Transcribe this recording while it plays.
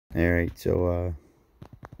Alright, so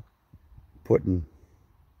putting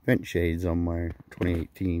vent shades on my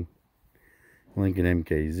 2018 Lincoln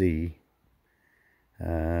MKZ. I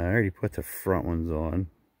already put the front ones on,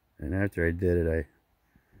 and after I did it, I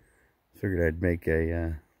figured I'd make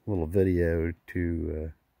a little video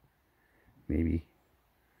to maybe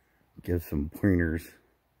give some pointers.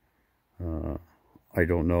 I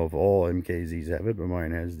don't know if all MKZs have it, but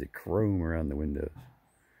mine has the chrome around the windows.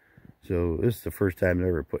 So this is the first time I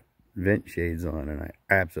ever put vent shades on, and I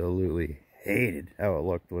absolutely hated how it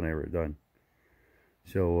looked when they were done.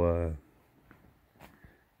 So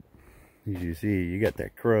as you see, you got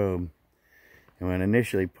that chrome, and when I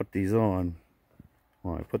initially put these on,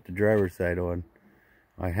 when I put the driver's side on,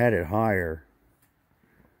 I had it higher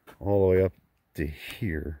all the way up to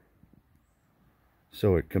here,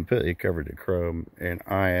 so it completely covered the chrome, and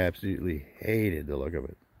I absolutely hated the look of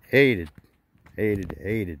it. Hated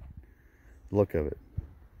the look of it.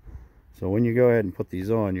 So when you go ahead and put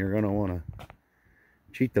these on, you're going to want to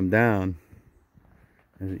cheat them down,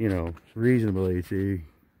 and, you know, reasonably, see,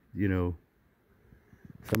 you know,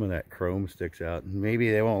 some of that chrome sticks out.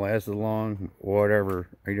 Maybe they won't last as long, whatever,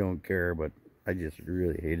 I don't care, but I just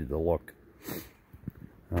really hated the look.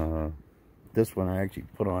 This one I actually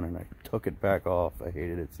put on and I took it back off. I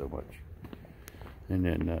hated it so much. And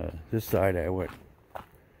then this side I went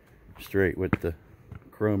straight with the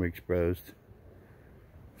chrome exposed.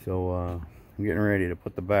 So I'm getting ready to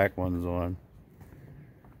put the back ones on.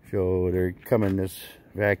 So they come in this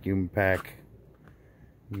vacuum pack.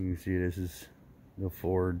 You can see this is the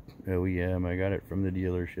Ford OEM. I got it from the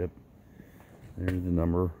dealership. There's the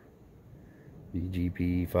number,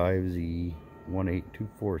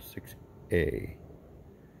 VGP5Z18246A,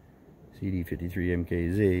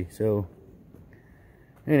 CD53MKZ. So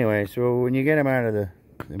anyway, so when you get them out of the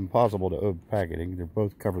impossible to open packaging, they're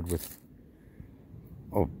both covered with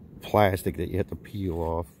plastic that you have to peel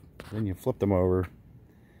off. Then you flip them over.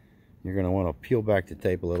 You're going to want to peel back the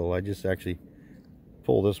tape a little. I just actually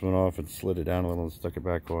pulled this one off and slid it down a little and stuck it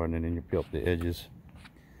back on, and then you peel up the edges.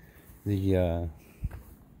 The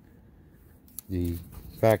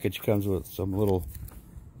package comes with some little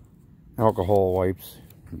alcohol wipes.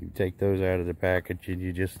 You take those out of the package and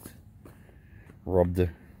you just rub the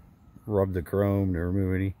chrome to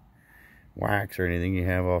remove any wax or anything you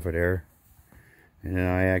have off of there. And then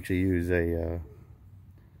I actually use a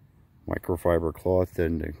microfiber cloth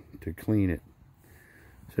then to clean it.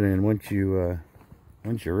 So then once you're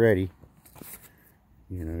ready,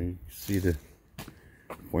 you know, you see the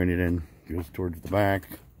pointed end goes towards the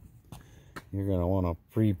back. You're going to want to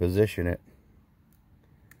pre-position it.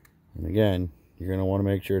 And again, you're going to want to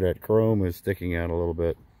make sure that chrome is sticking out a little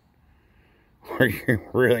bit, or you're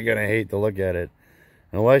really going to hate to look at it.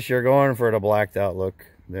 Unless you're going for the blacked out look,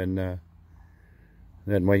 then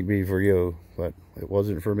that might be for you, but it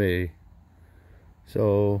wasn't for me.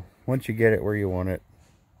 So once you get it where you want it,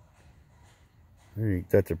 I think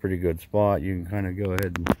that's a pretty good spot. You can kind of go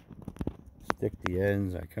ahead and stick the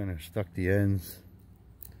ends. I kind of stuck the ends.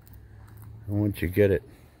 And once you get it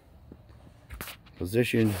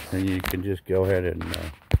positioned, then you can just go ahead and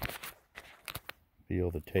peel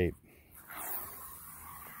the tape.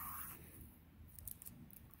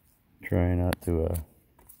 Try not to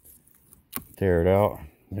tear it out.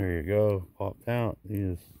 There you go, popped out.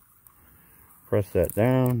 You just press that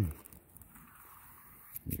down.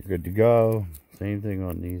 You're good to go. Same thing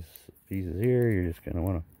on these pieces here. You're just going to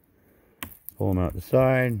want to pull them out the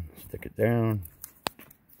side, stick it down.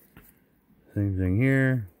 Same thing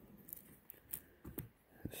here.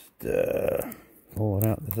 Just pull it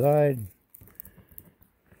out the side.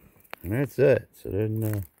 And that's it. So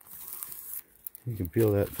then you can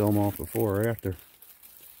peel that film off before or after.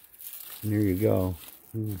 And there you go.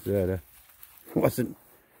 Wasn't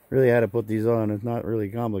really how to put these on. It's not really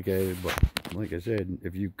complicated, but like I said,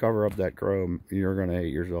 if you cover up that chrome, you're going to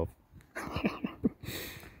hate yourself.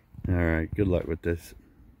 Alright, good luck with this.